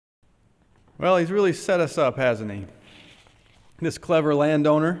Well, he's really set us up, hasn't he? This clever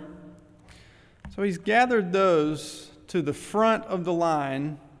landowner. So he's gathered those to the front of the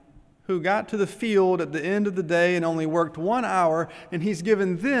line who got to the field at the end of the day and only worked 1 hour, and he's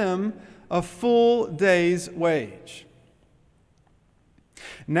given them a full day's wage.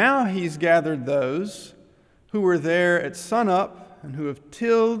 Now he's gathered those who were there at sunup and who have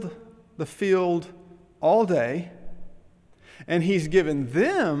tilled the field all day, and he's given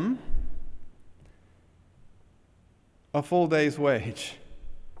them a full day's wage.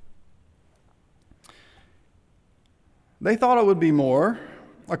 They thought it would be more.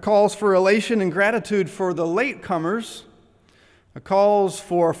 A calls for elation and gratitude for the latecomers. A calls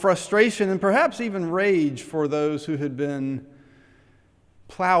for frustration and perhaps even rage for those who had been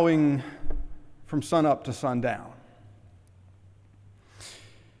plowing from sunup to sundown.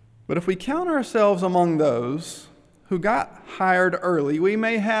 But if we count ourselves among those who got hired early, we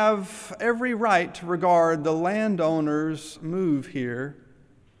may have every right to regard the landowner's move here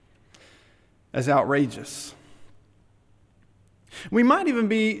as outrageous. We might even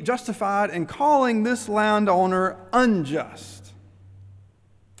be justified in calling this landowner unjust.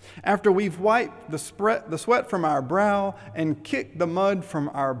 After we've wiped the sweat from our brow and kicked the mud from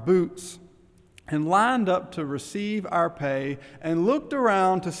our boots and lined up to receive our pay and looked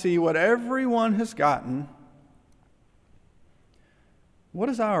around to see what everyone has gotten, what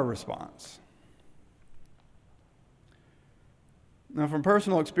is our response? Now, from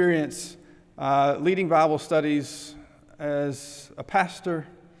personal experience, leading Bible studies as a pastor,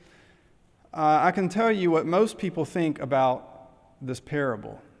 I can tell you what most people think about this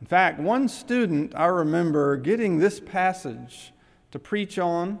parable. In fact, one student, I remember getting this passage to preach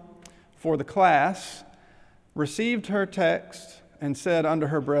on for the class, received her text and said under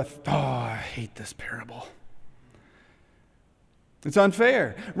her breath, "Oh, I hate this parable. It's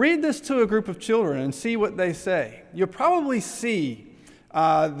unfair." Read this to a group of children and see what they say. You'll probably see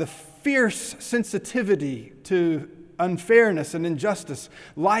the fierce sensitivity to unfairness and injustice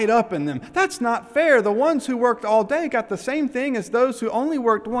light up in them. That's not fair. The ones who worked all day got the same thing as those who only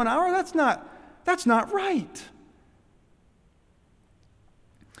worked 1 hour. That's not right.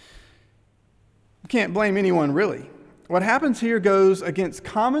 You can't blame anyone, really. What happens here goes against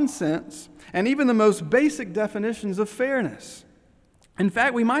common sense and even the most basic definitions of fairness. In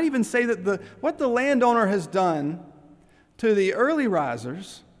fact, we might even say that what the landowner has done to the early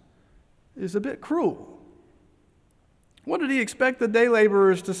risers is a bit cruel. What did he expect the day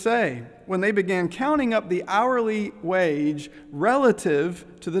laborers to say when they began counting up the hourly wage relative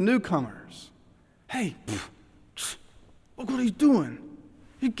to the newcomers? Hey, look what he's doing.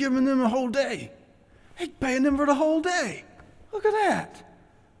 He's giving them a whole day. He's paying them for the whole day. Look at that.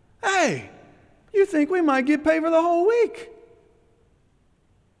 Hey, you think we might get paid for the whole week?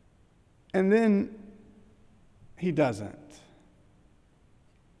 And then he doesn't.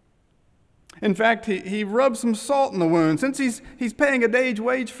 In fact, he rubs some salt in the wound. Since he's paying a day's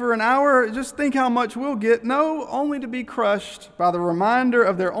wage for an hour, just think how much we'll get. No, only to be crushed by the reminder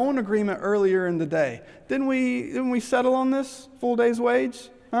of their own agreement earlier in the day. Didn't we settle on this full day's wage?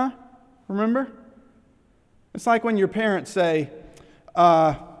 Huh? Remember? It's like when your parents say,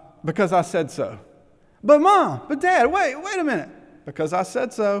 because I said so. But Mom, but Dad, wait a minute. Because I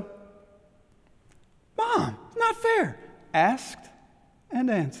said so. Mom, not fair. Asked and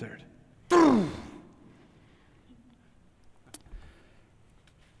answered.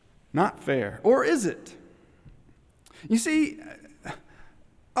 Not fair. Or is it? You see,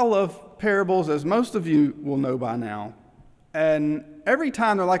 I love parables, as most of you will know by now. And every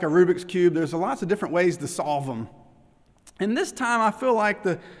time they're like a Rubik's Cube, there's lots of different ways to solve them. And this time I feel like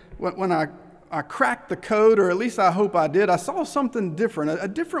when I cracked the code, or at least I hope I did, I saw something different, a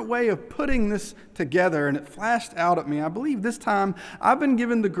different way of putting this together, and it flashed out at me. I believe this time I've been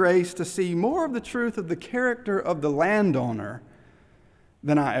given the grace to see more of the truth of the character of the landowner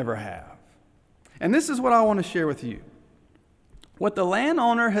than I ever have. And this is what I want to share with you. What the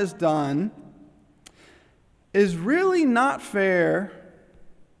landowner has done is really not fair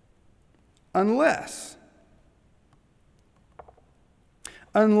unless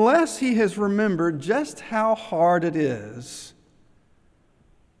he has remembered just how hard it is,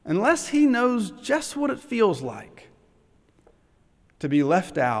 unless he knows just what it feels like to be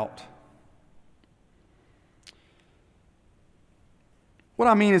left out. What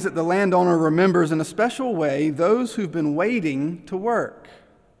I mean is that the landowner remembers in a special way those who've been waiting to work,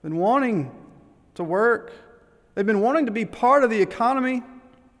 been wanting to work. They've been wanting to be part of the economy.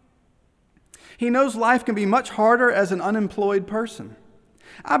 He knows life can be much harder as an unemployed person.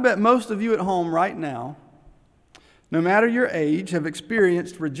 I bet most of you at home right now no matter your age, have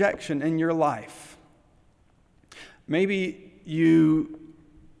experienced rejection in your life. Maybe you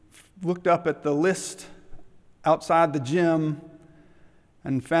looked up at the list outside the gym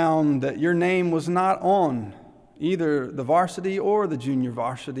and found that your name was not on either the varsity or the junior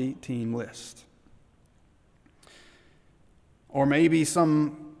varsity team list. Or maybe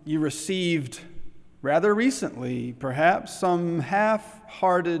you received rather recently, perhaps, some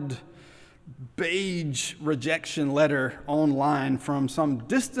half-hearted beige rejection letter online from some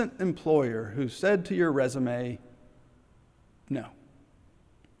distant employer who said to your resume, no.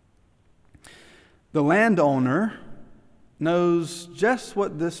 The landowner knows just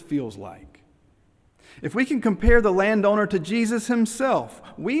what this feels like. If we can compare the landowner to Jesus himself,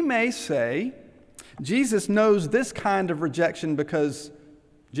 we may say Jesus knows this kind of rejection because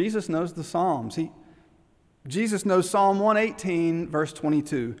Jesus knows the Psalms. Jesus knows Psalm 118, verse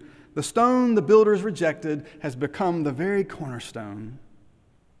 22. The stone the builders rejected has become the very cornerstone.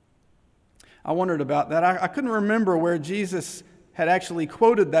 I wondered about that. I couldn't remember where Jesus had actually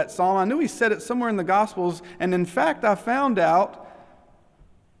quoted that psalm. I knew he said it somewhere in the Gospels, and in fact, I found out,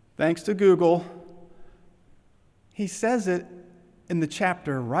 thanks to Google, he says it in the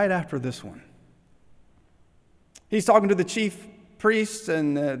chapter right after this one. He's talking to the chief priests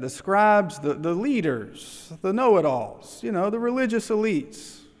and the scribes, the leaders, the know-it-alls, the religious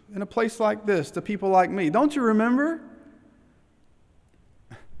elites in a place like this, the people like me. Don't you remember?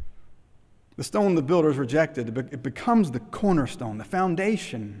 The stone the builders rejected, it becomes the cornerstone, the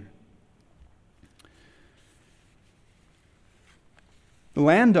foundation. The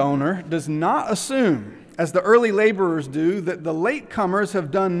landowner does not assume, as the early laborers do, that the latecomers have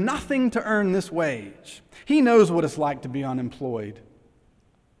done nothing to earn this wage. He knows what it's like to be unemployed.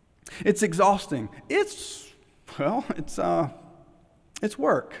 It's exhausting. It's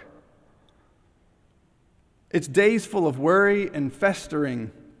work. It's days full of worry and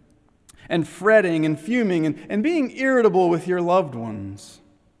festering and fretting and fuming and being irritable with your loved ones.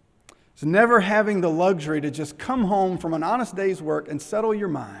 It's never having the luxury to just come home from an honest day's work and settle your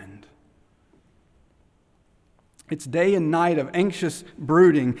mind. It's day and night of anxious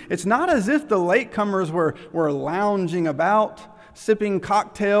brooding. It's not as if the latecomers were lounging about, sipping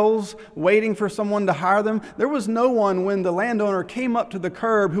cocktails, waiting for someone to hire them. There was no one when the landowner came up to the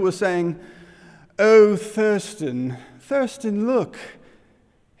curb who was saying, "Oh, Thurston, look,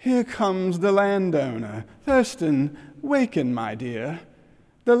 here comes the landowner. Thurston, waken, my dear.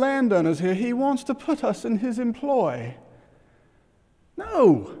 The landowner's here. He wants to put us in his employ."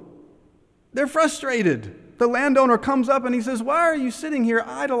 No, they're frustrated. The landowner comes up and he says, "Why are you sitting here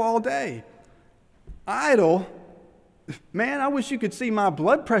idle all day?" Idle? Man, I wish you could see my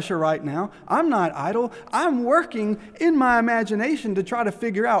blood pressure right now. I'm not idle. I'm working in my imagination to try to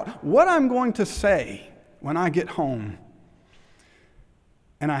figure out what I'm going to say when I get home.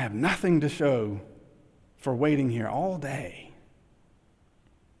 And I have nothing to show for waiting here all day.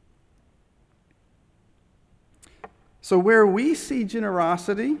 So where we see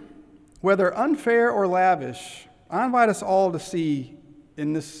generosity, whether unfair or lavish, I invite us all to see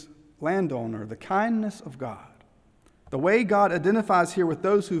in this landowner the kindness of God. The way God identifies here with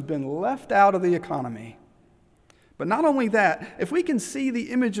those who've been left out of the economy. But not only that, if we can see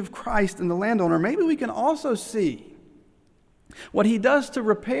the image of Christ in the landowner, maybe we can also see what he does to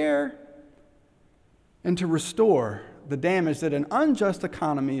repair and to restore the damage that an unjust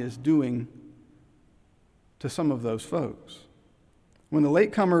economy is doing to some of those folks. When the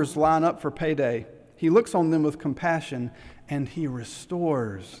latecomers line up for payday, he looks on them with compassion and he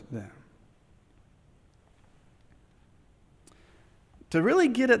restores them. To really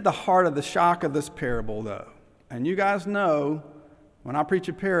get at the heart of the shock of this parable, though, and you guys know when I preach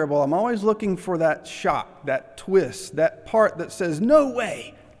a parable, I'm always looking for that shock, that twist, that part that says, no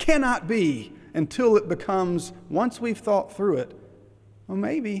way, cannot be, until it becomes, once we've thought through it, well,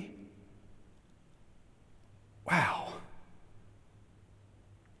 maybe, wow,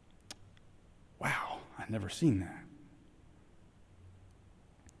 I've never seen that.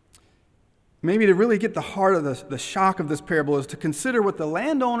 Maybe to really get the heart of the shock of this parable is to consider what the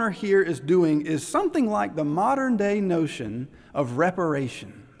landowner here is doing is something like the modern day notion of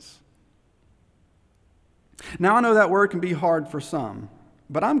reparations. Now, I know that word can be hard for some,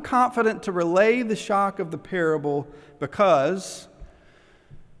 but I'm confident to relay the shock of the parable because,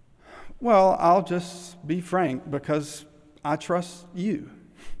 well, I'll just be frank, because I trust you.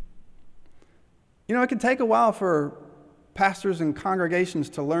 You know, it can take a while for pastors and congregations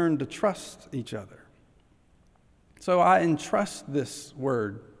to learn to trust each other. So I entrust this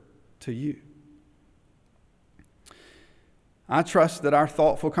word to you. I trust that our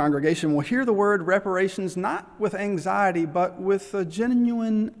thoughtful congregation will hear the word reparations not with anxiety, but with a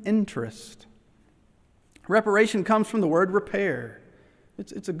genuine interest. Reparation comes from the word repair.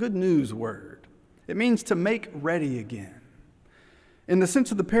 It's a good news word. It means to make ready again. In the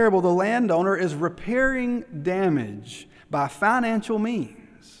sense of the parable, the landowner is repairing damage by financial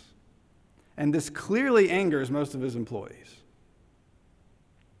means. And this clearly angers most of his employees.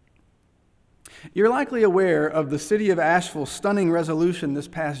 You're likely aware of the city of Asheville's stunning resolution this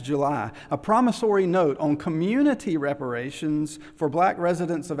past July, a promissory note on community reparations for black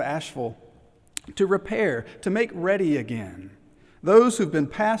residents of Asheville to repair, to make ready again, those who've been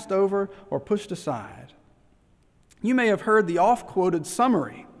passed over or pushed aside. You may have heard the oft-quoted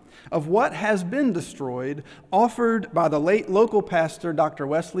summary of what has been destroyed offered by the late local pastor, Dr.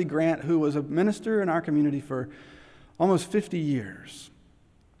 Wesley Grant, who was a minister in our community for almost 50 years.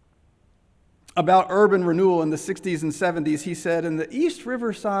 About urban renewal in the 60s and 70s, he said, in the East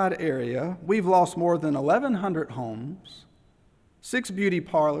Riverside area, we've lost more than 1,100 homes, 6 beauty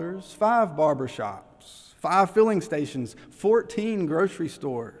parlors, 5 barbershops, 5 filling stations, 14 grocery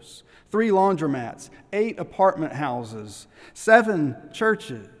stores, 3 laundromats, 8 apartment houses, 7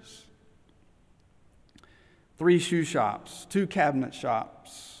 churches, 3 shoe shops, 2 cabinet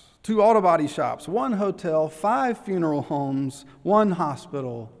shops, 2 auto body shops, 1 hotel, 5 funeral homes, 1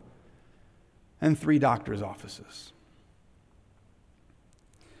 hospital, and 3 doctor's offices.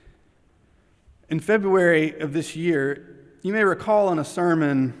 In February of this year, you may recall in a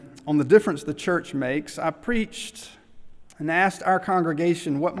sermon on the difference the church makes, I preached and asked our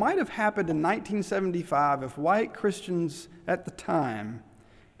congregation what might have happened in 1975 if white Christians at the time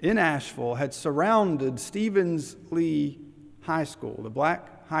in Asheville had surrounded Stevens Lee High School, the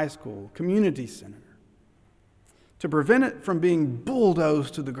black high school community center, to prevent it from being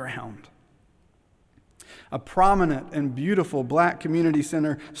bulldozed to the ground. A prominent and beautiful black community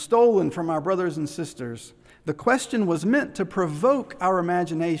center stolen from our brothers and sisters. The question was meant to provoke our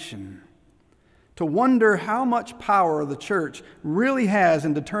imagination, to wonder how much power the church really has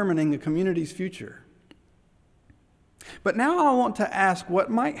in determining a community's future. But now I want to ask what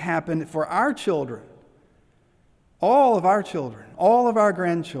might happen for our children, all of our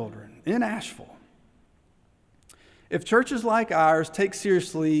grandchildren in Asheville, if churches like ours take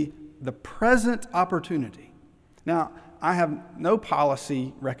seriously the present opportunity. Now, I have no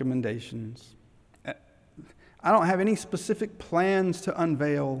policy recommendations. I don't have any specific plans to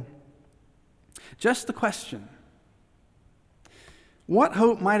unveil. Just the question, what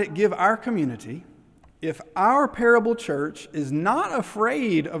hope might it give our community if our parable church is not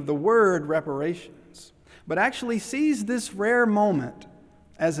afraid of the word reparations, but actually sees this rare moment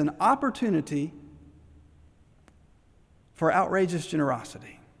as an opportunity for outrageous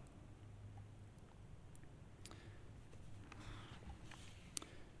generosity?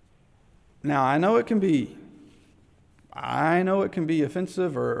 Now, I know it can be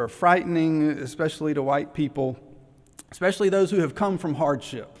offensive or frightening, especially to white people, especially those who have come from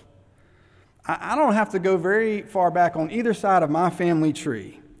hardship. I don't have to go very far back on either side of my family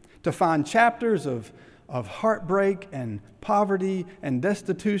tree to find chapters of heartbreak and poverty and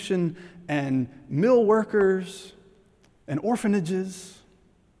destitution and mill workers and orphanages.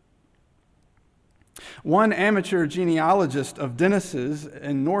 One amateur genealogist of Dennis's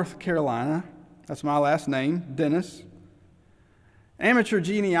in North Carolina, that's my last name, Dennis. Amateur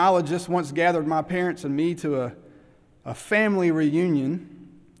genealogist once gathered my parents and me to a family reunion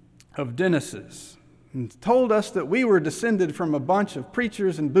of Dennis's and told us that we were descended from a bunch of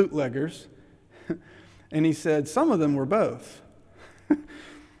preachers and bootleggers. And he said some of them were both.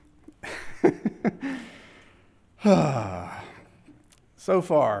 So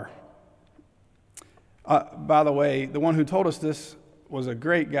far. By the way, the one who told us this was a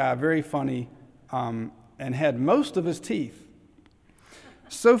great guy, very funny, and had most of his teeth.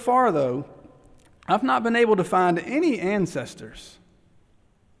 So far, though, I've not been able to find any ancestors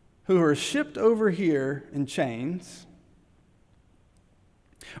who are shipped over here in chains,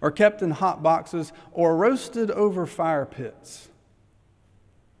 or kept in hot boxes, or roasted over fire pits,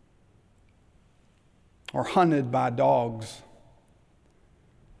 or hunted by dogs.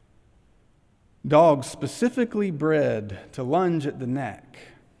 Dogs specifically bred to lunge at the neck.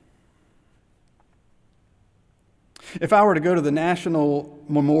 If I were to go to the National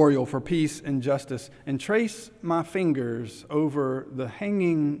Memorial for Peace and Justice and trace my fingers over the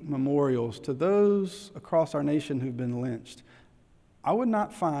hanging memorials to those across our nation who've been lynched, I would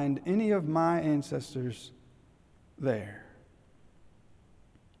not find any of my ancestors there.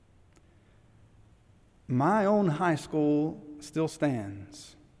 My own high school still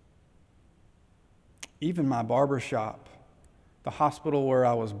stands. Even my barber shop the hospital where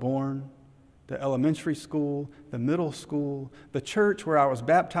I was born, the elementary school, the middle school, the church where I was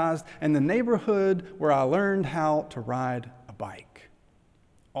baptized, and the neighborhood where I learned how to ride a bike.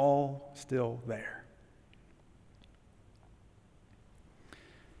 All still there.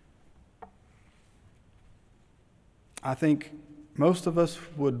 I think most of us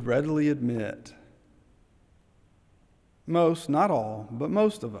would readily admit, most, not all, but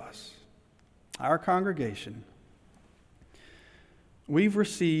most of us, our congregation, we've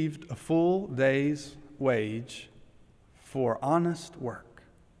received a full day's wage for honest work.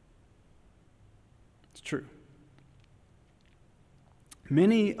 It's true.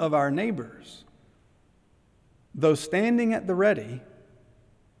 Many of our neighbors, though standing at the ready,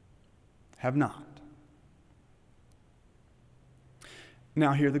 have not.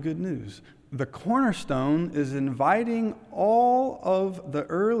 Now, hear the good news. The Cornerstone is inviting all of the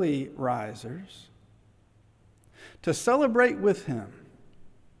early risers to celebrate with him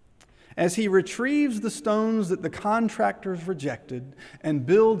as he retrieves the stones that the contractors rejected and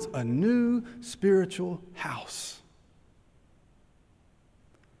builds a new spiritual house.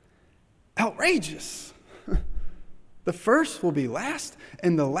 Outrageous. The first will be last,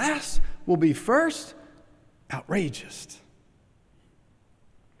 and the last will be first. Outrageous.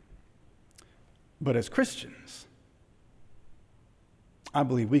 But as Christians, I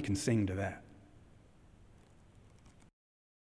believe we can sing to that.